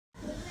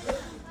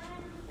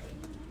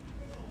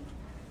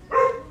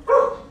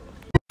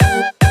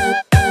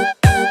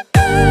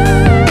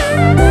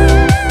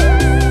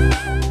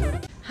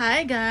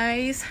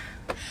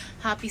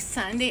Happy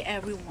Sunday,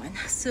 everyone.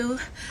 So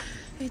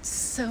it's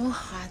so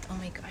hot, oh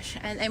my gosh,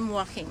 and I'm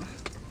walking.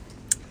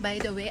 By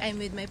the way, I'm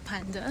with my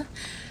panda.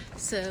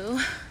 So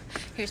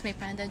here's my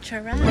panda,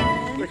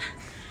 Charan.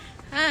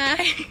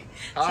 Hi.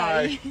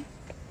 Hi.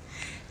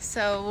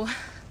 So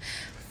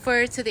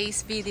for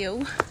today's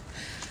video,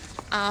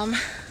 we're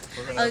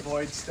gonna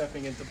avoid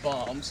stepping into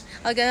bombs.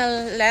 I'm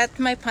gonna let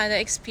my panda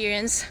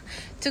experience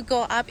to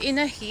go up in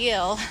a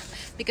hill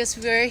because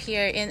we're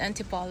here in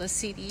Antipolo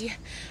City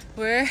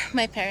where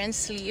my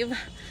parents live.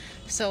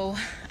 So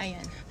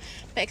ayan,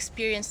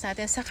 pa-experience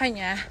natin sa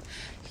kanya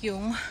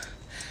yung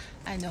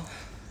ayan.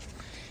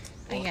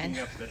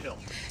 Walking up the hill.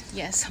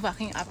 Yes,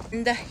 walking up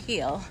the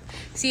hill.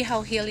 See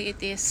how hilly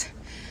it is.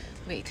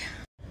 Wait.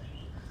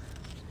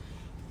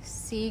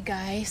 See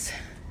guys,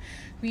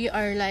 we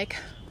are like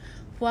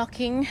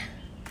walking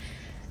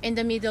in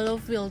the middle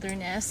of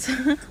wilderness.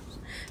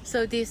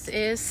 So this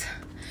is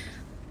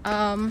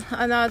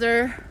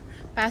another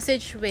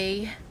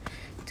passageway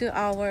to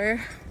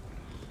our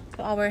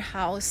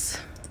house.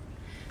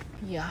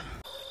 Yeah.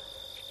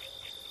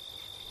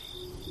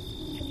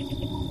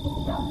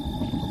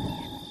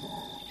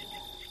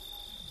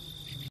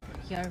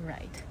 You're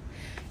right.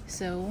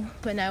 So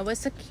when I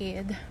was a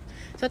kid,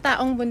 so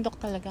taong bundok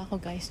talaga ako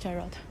guys,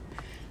 charot.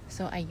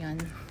 So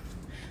ayan,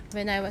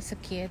 when I was a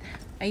kid,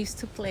 I used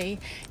to play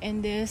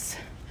in this,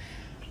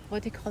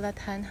 what do you call that,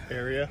 Han?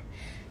 Area?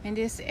 In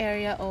this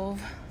area of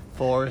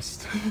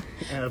forest.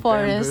 And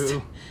forest.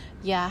 bamboo.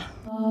 Yeah.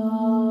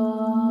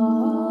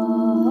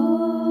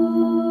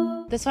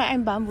 That's why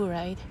I'm bamboo,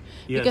 right?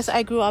 Yes. Because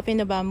I grew up in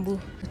the bamboo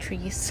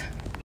trees.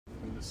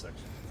 In this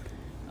section.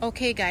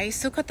 Okay guys,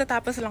 so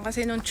katatapos lang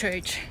kasi nung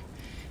church.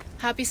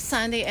 Happy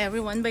Sunday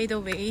everyone, by the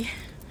way.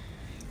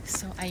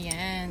 So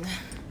ayan.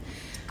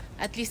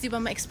 At least diba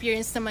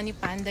ma-experience naman ni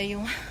Panda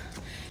yung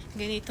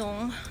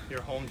ganitong...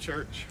 Your home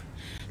church?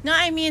 No,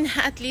 I mean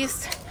at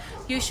least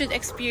you should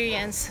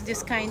experience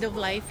this kind of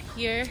life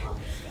here.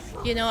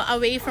 You know,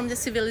 away from the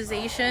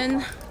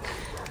civilization.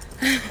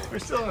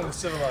 We're still in a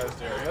civilized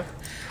area.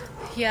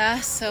 Yeah,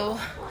 so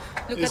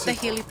look at the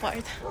hilly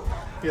part.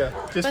 Yeah,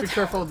 just be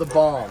careful of the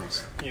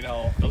bombs. You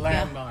know, the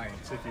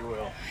landmines, if you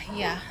will.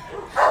 Yeah,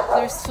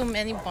 there's so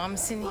many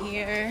bombs in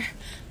here,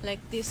 like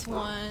this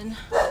one.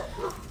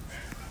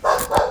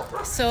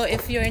 So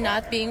if you're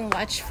not being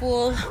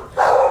watchful,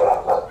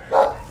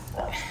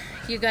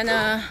 you're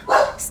gonna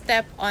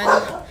step on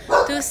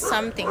to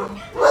something.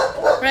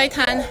 Right,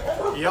 Han?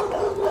 Yep.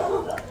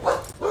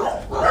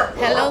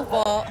 Hello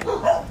po.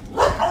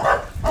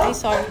 Ay,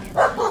 sorry.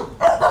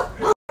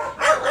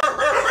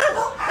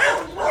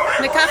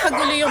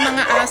 Nagkakagulo yung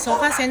mga aso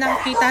kasi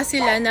nakakita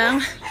sila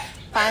ng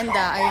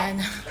panda. Ayan.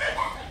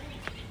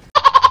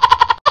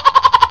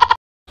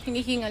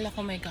 Hinihingal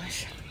ako, my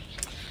gosh.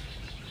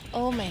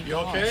 Oh my gosh. You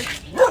okay?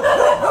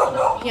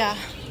 Yeah.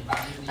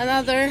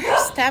 Another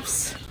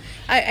steps.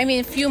 I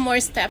mean, few more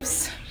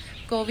steps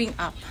going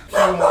up.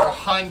 Few more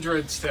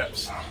 100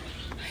 steps.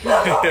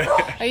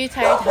 Are you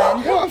tired,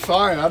 Han? No, I'm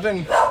fine. I've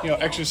been,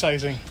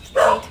 exercising.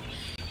 Wait.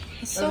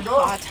 It's so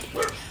hot.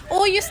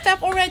 Oh, you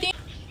stepped already?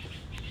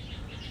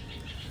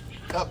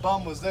 That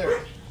bomb was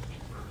there.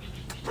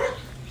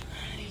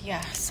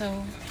 Yeah, so...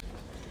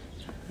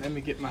 Let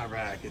me get my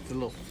rag. It's a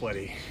little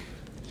sweaty.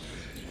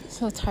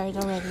 So tired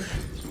already.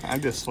 I'm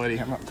just sweaty.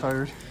 I'm not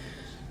tired.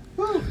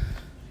 Woo.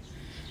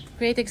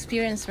 Great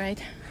experience, right?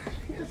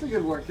 It's a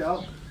good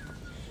workout.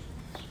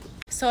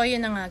 So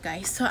yun na nga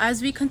guys. So as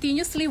we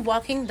continuously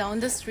walking down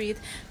the street,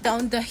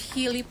 down the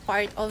hilly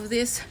part of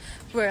this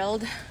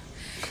world,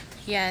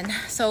 yan.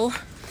 So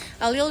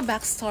a little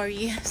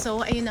backstory.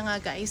 So ayun na nga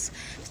guys.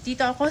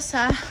 Dito ako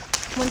sa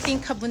munting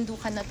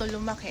kabundukan na to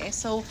lumaki.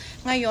 So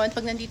ngayon,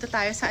 pag nandito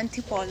tayo sa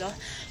Antipolo,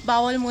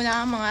 bawal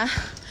muna ang mga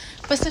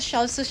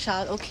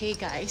pasosyal-sosyal. Okay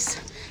guys.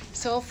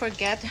 So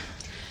forget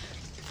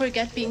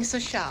being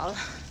social.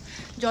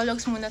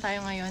 Jologs muna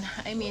tayo ngayon.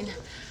 I mean,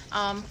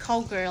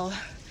 cowgirl.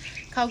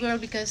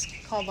 Cowgirl because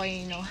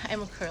cowboy,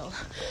 I'm a girl.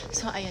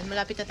 So ayan,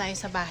 malapit na tayo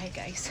sa bahay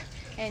guys.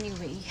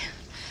 Anyway,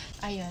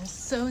 ayan.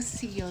 So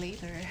see you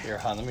later.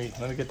 Here, hon, let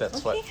me get that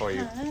sweat for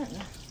you. Han.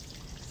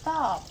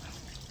 Stop.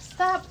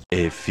 Stop.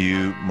 A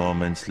few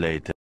moments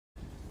later.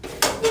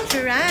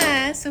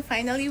 Charan! So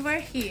finally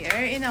we're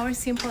here in our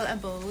simple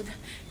abode.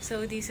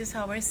 So this is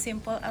our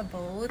simple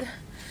abode.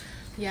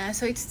 Yeah,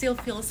 so it still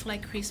feels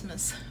like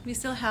Christmas. We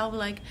still have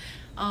like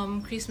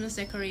Christmas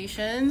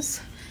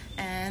decorations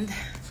and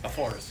A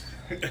forest.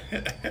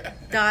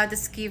 God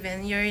is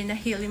given. You're in a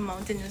hilly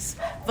mountainous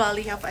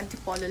valley of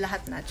Antipolo.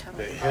 Lahat na.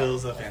 The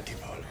hills of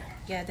Antipolo.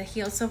 Yeah, the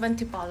hills of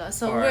Antipolo.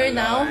 So Our we're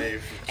now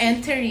life.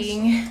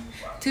 entering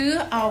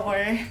to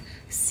our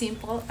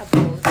simple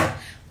abode.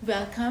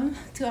 Welcome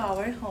to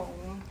our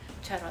home.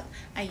 Charot.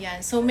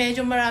 Ayan. So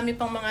medyo marami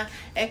pang mga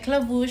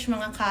eclabush,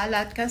 mga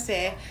kalat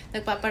kasi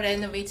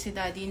nagpaparenovate si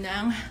Daddy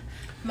ng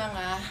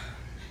mga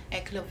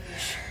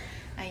eclabush.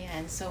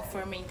 Ayan. So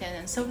for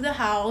maintenance of the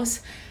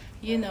house,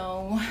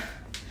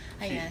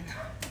 ayan.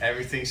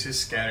 Everything's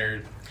just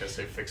scattered because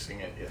they're fixing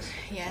it, yes.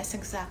 Yes,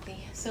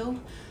 exactly. So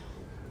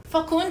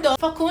Facundo,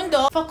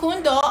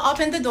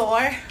 open the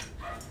door.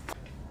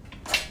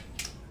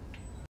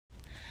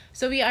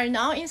 So we are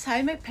now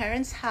inside my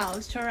parents'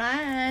 house.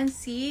 Charan!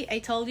 See,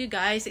 I told you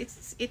guys,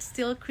 it's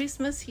still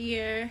Christmas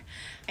here.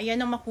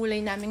 Ayan ang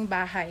makulay naming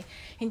bahay.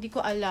 Hindi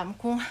ko alam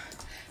kung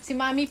si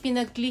Mami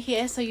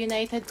pinaglihi sa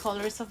United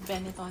Colors of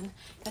Benetton.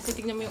 Kasi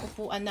tignan mo yung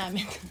upuan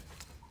namin.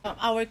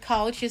 Our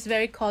couch is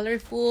very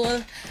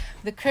colorful.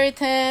 The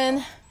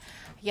curtain.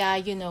 Yeah,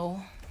 you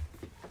know.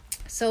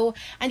 So,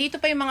 andito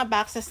pa yung mga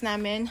boxes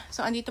namin.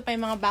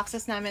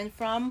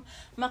 From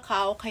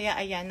Macau. Kaya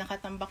ayan,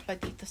 nakatambak pa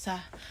dito sa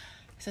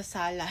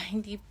sala.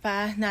 Hindi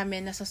pa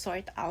namin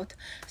nasa-sort out.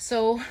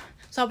 So,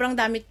 sobrang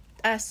dami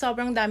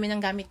ng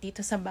gamit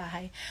dito sa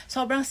bahay.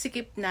 Sobrang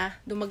sikip na.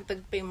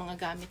 Dumagdag pa yung mga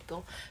gamit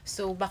ko.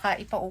 So,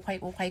 baka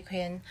ipa-ukay-ukay ko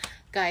yan,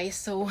 guys.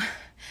 So,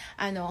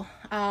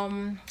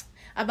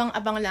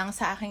 abang-abang lang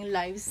sa aking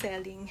live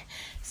selling.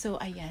 So,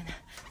 ayan.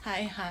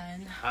 Hi,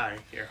 Han. Hi.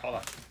 Here,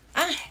 hold on.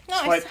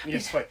 No,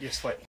 Swipe. You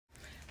swipe.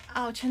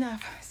 Ouch,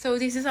 enough.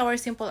 So, this is our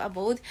simple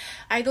abode.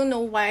 I don't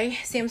know why.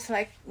 Seems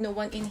like no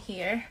one in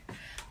here.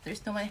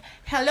 There's no one.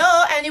 Hello?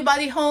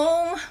 Anybody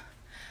home?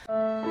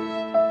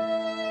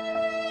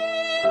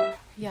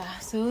 Yeah,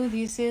 so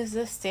this is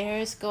the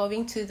stairs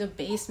going to the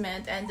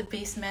basement. And the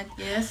basement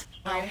is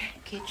our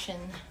kitchen.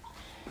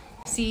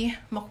 See,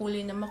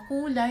 makulay na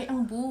makulay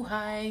ang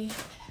buhay.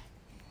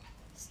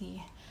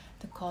 See,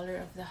 the color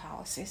of the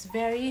house is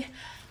very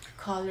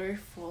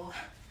colorful.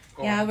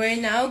 Orange. Yeah, we're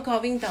now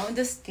going down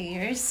the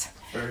stairs.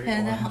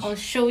 And I'll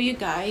show you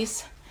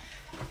guys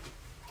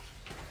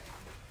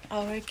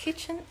our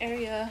kitchen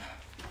area,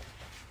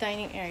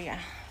 dining area.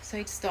 So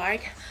it's dark.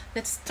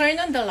 Let's turn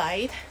on the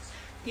light.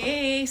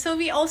 Yay! So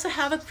we also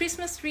have a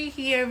Christmas tree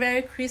here.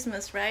 Very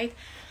Christmas, right?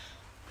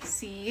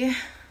 See,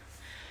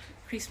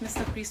 Christmas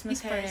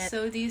head.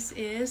 So this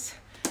is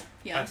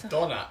a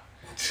donut.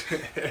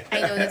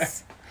 I know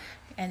that's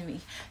enemy.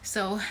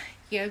 So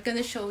here, I'm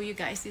gonna show you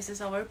guys. This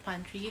is our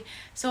pantry.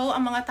 So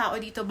ang mga tao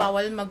dito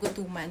bawal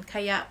magutuman,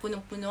 kaya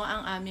punong-puno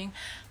ang aming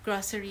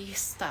grocery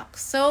stock.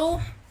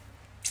 So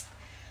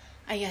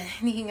ayan,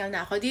 hinihingal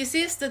na ako. This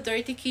is the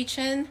dirty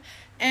kitchen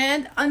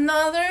and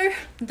another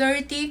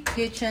dirty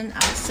kitchen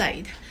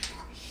outside.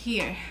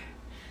 Here.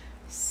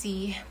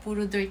 See,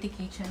 puro dirty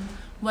kitchen.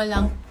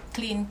 Walang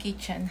clean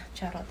kitchen.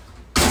 Charot.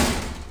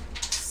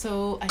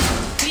 So, ayan.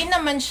 Clean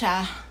naman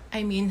siya.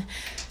 I mean,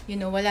 you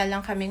know, wala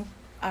lang kaming,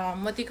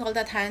 what do you call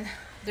that, Han?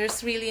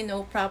 There's really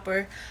no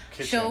proper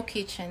show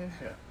kitchen.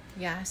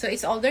 Yeah, so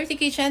it's all dirty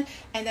kitchen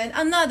and then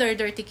another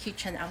dirty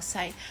kitchen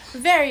outside.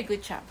 Very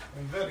good job.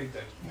 Very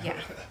dirty. Yeah.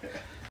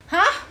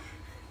 Huh?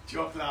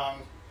 Joke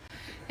lang.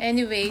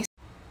 Anyways,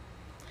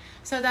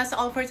 so that's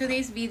all for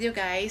today's video,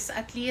 guys.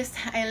 At least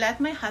I let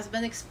my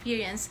husband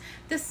experience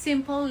the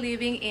simple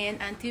living in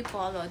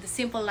Antipolo, the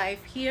simple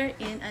life here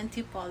in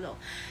Antipolo.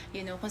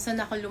 You know, kung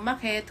saan ako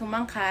lumaki,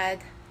 tumangkad,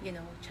 you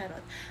know,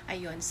 charot.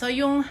 Ayun. So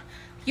yung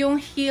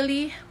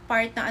hilly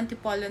part ng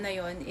Antipolo na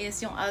yon is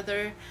yung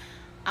other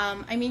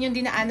I mean, yung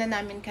dinaanan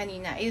namin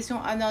kanina is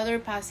yung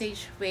another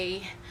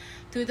passageway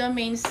to the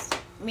main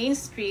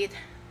street.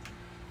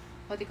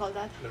 What do you call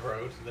that? The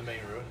road, the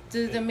main road.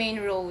 To the main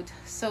road.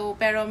 So,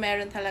 pero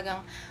meron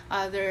talagang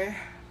other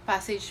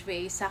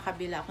passageway sa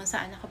kabila kung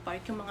saan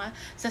nakapark yung mga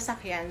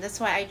sasakyan.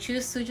 That's why I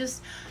choose to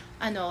just,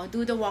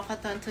 do the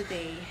walkathon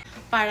today.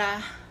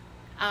 Para,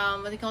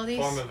 what do you call this?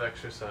 Form of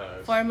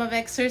exercise. Form of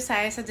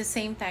exercise at the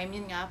same time,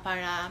 yun nga,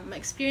 para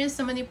ma-experience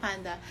naman ni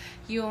Panda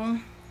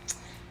yung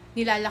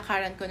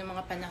nilalakaran ko ng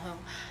mga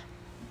panahong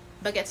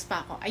bagets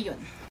pa ako.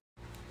 Ayun.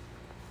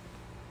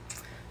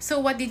 So,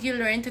 what did you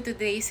learn to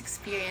today's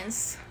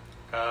experience?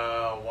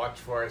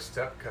 Watch for a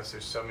step because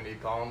there's so many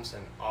bombs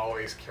and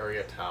always carry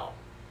a towel.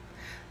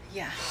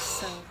 Yeah,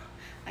 so,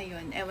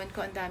 ayun. Ewan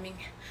ko,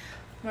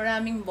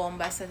 maraming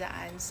bomba sa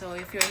daan. So,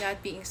 if you're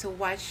not being so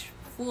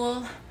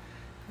watchful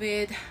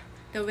with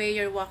the way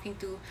you're walking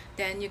to,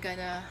 then you're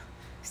gonna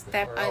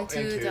step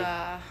into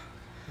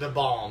the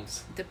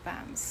bombs. The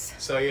bombs.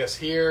 So yes,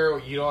 here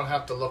you don't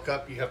have to look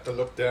up, you have to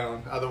look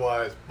down.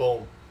 Otherwise,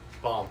 boom,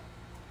 bomb.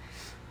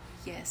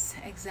 Yes,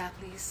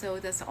 exactly.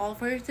 So that's all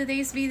for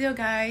today's video,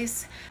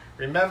 guys.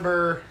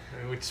 Remember,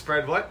 we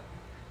spread what?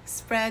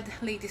 Spread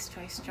ladies'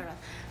 choice.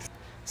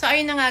 So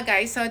ayun na nga,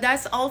 guys. So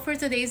that's all for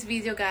today's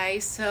video,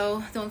 guys. So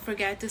don't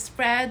forget to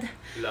spread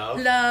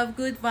love,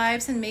 good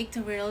vibes, and make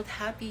the world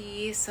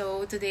happy.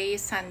 So today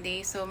is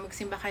Sunday. So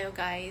magsimba kayo,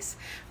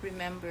 guys.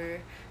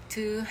 Remember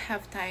to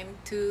have time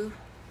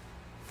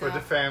for the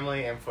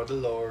family and for the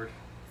Lord.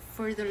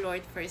 For the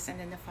Lord first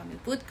and then the family.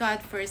 Put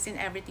God first in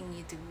everything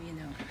you do, you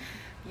know.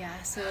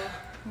 Yeah, so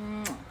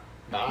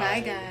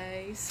bye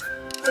guys.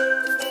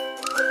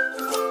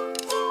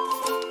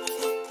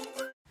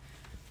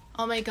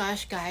 Oh my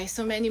gosh, guys,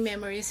 so many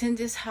memories in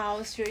this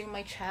house during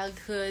my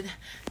childhood.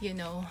 You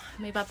know,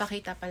 may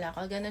papakita pala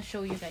ako. I'm gonna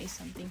show you guys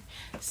something.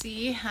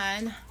 See,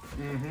 Han?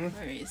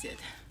 Where is it?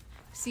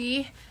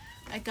 See?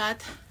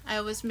 I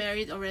was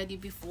married already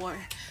before.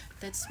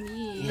 That's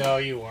me. No,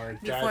 you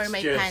weren't. Before my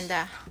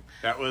panda.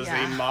 That was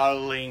a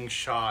modeling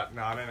shot,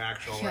 not an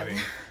actual wedding.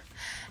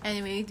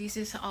 Anyway, this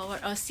is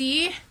our, oh,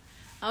 see?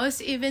 I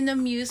was even the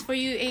muse for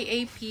you,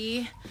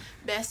 AAP.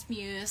 Best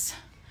muse.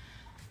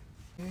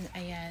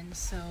 Ayan,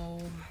 so...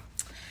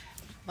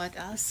 What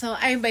else? So,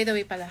 ay, by the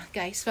way pala,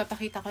 guys,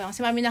 papakita ko lang.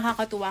 Si Mami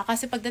nakakatuwa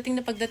kasi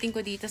pagdating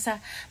ko dito sa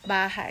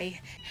bahay,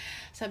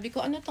 sabi ko,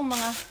 ano tong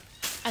mga,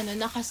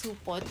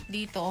 nakasupot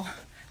dito?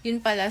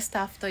 Yun pala,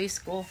 stuffed toys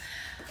ko.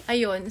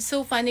 Ayun,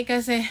 so funny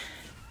kasi,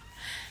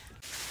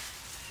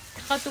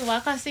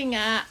 nakakatuwa kasi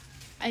nga,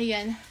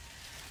 ayan,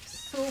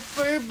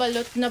 super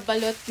balot na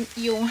balot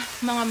yung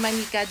mga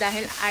manika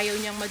dahil ayaw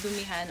niyang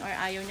madumihan or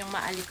ayaw niyang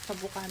maalik sa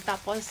bukan.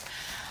 Tapos,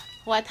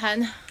 what,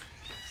 Han?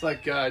 It's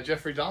like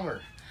Jeffrey Dahmer.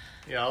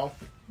 You know,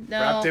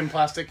 wrapped in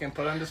plastic and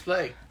put on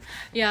display.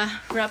 Yeah,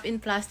 wrapped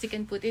in plastic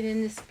and put it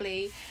in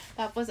display.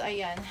 Tapos,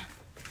 ayan.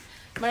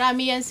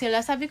 Marami yan sila.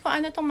 Sabi ko,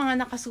 ano tong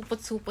mga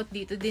nakasupot-supot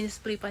dito?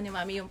 Display pa ni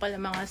Mami yung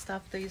pala mga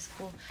stuffed toys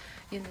ko.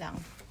 Yun lang.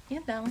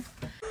 Yun lang.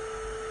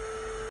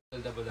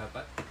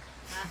 Dapat?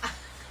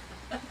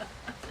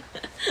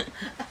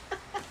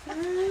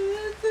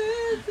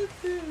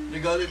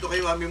 Regalo ito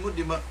kay Mami mo,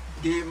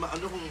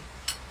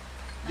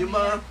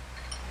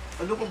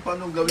 ano kung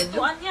paano gawin yun?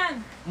 Lutuan yan.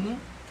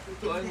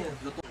 Lutuan yan.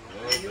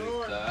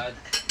 Ayun.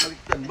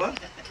 Baliktad ba?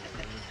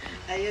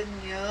 Ayun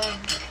yun.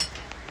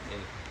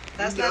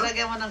 Tapos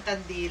lalagyan mo ng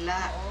kandila.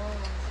 Oo,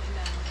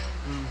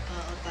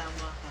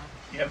 tama ka.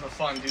 You have a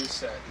fondue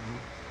set.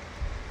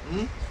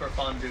 For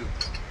fondue.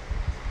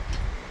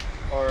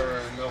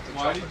 Or melted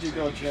chocolate. Why did you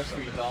go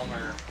Jeffrey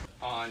Dahmer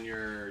on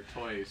your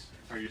toys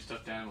or your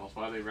stuffed animals?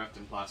 Why are they wrapped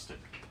in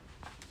plastic?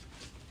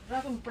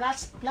 Wrapped in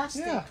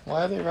plastic? Yeah,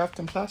 why are they wrapped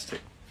in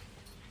plastic?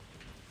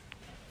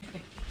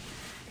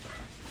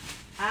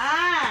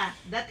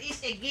 That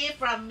is a gift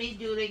from me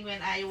during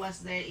when I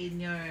was there in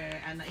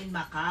in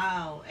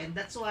Macau, and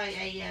that's why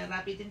I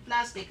wrap it in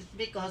plastic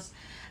because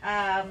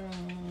to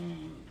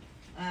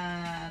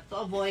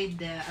avoid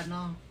the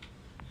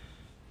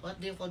what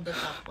do you call the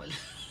couple?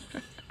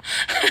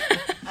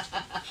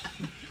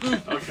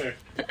 Okay.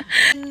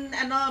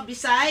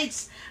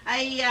 Besides,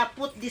 I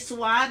put this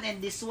one and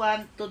this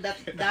one to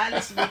that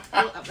Dallas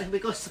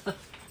because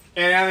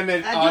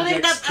Inanimate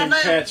objects can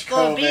catch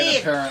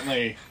COVID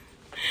apparently.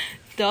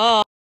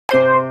 Duh.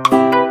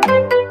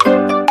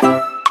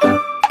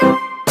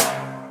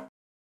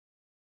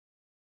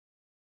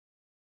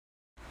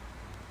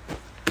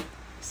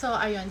 So,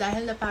 ayun,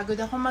 dahil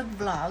napagod ako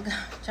mag-vlog,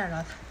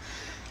 charot,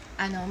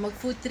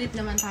 mag-food trip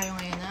naman tayo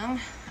ngayon ng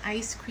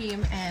ice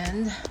cream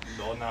and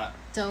donut.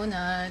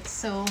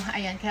 So,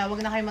 ayan, kaya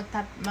wag na kayo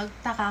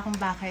magtaka kung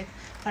bakit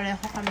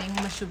pareho kaming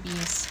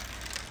masyubis.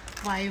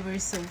 Why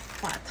we're so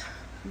fat?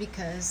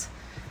 Because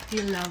we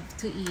love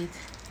to eat.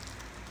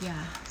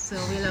 Yeah, so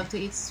we love to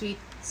eat sweet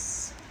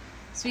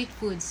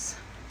foods.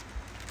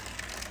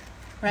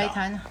 Right,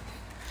 Han?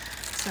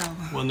 So.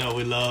 Well, no,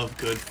 we love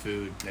good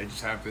food. It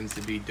just happens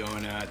to be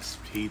donuts,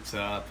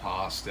 pizza,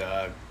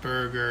 pasta,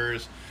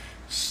 burgers,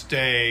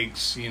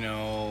 steaks,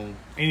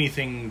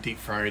 anything deep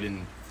fried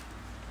and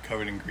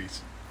covered in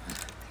grease.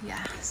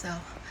 Yeah, so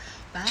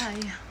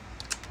bye.